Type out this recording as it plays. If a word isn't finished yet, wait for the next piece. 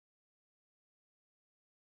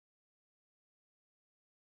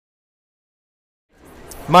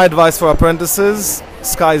My advice for apprentices,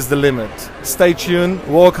 sky's the limit. Stay tuned,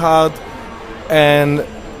 work hard, and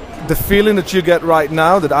the feeling that you get right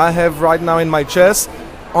now, that I have right now in my chest,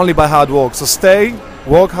 only by hard work. So stay,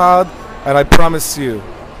 work hard, and I promise you,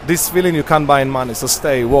 this feeling you can't buy in money. So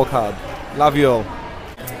stay, work hard. Love you all.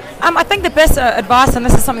 I think the best advice, and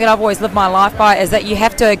this is something that I've always lived my life by, is that you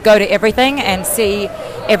have to go to everything and see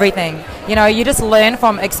everything. You know, you just learn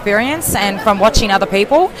from experience and from watching other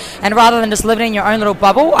people, and rather than just living in your own little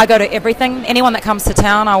bubble, I go to everything. Anyone that comes to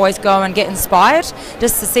town, I always go and get inspired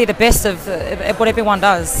just to see the best of what everyone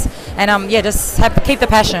does. And yeah, just keep the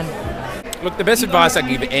passion. Look, the best advice I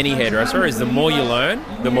give any hairdresser is the more you learn,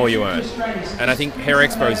 the more you earn. And I think Hair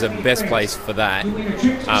Expo is the best place for that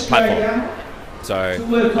platform. So,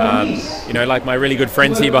 you know, like my really good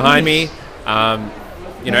friends here behind me,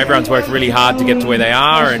 you know, everyone's worked really hard to get to where they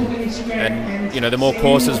are, and you know, the more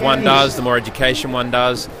courses one does, the more education one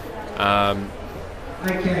does,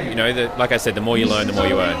 you know, like I said, the more you learn, the more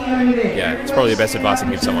you earn. Yeah, it's probably the best advice I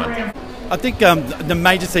can give someone. I think the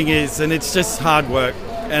major thing is, and it's just hard work,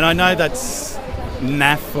 and I know that's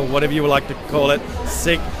naff or whatever you would like to call it,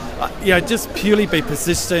 sick. You know, just purely be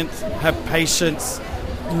persistent, have patience,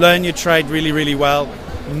 learn your trade really, really well.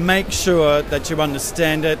 Make sure that you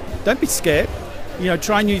understand it. Don't be scared. You know,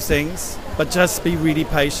 try new things, but just be really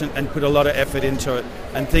patient and put a lot of effort into it,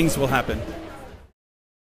 and things will happen.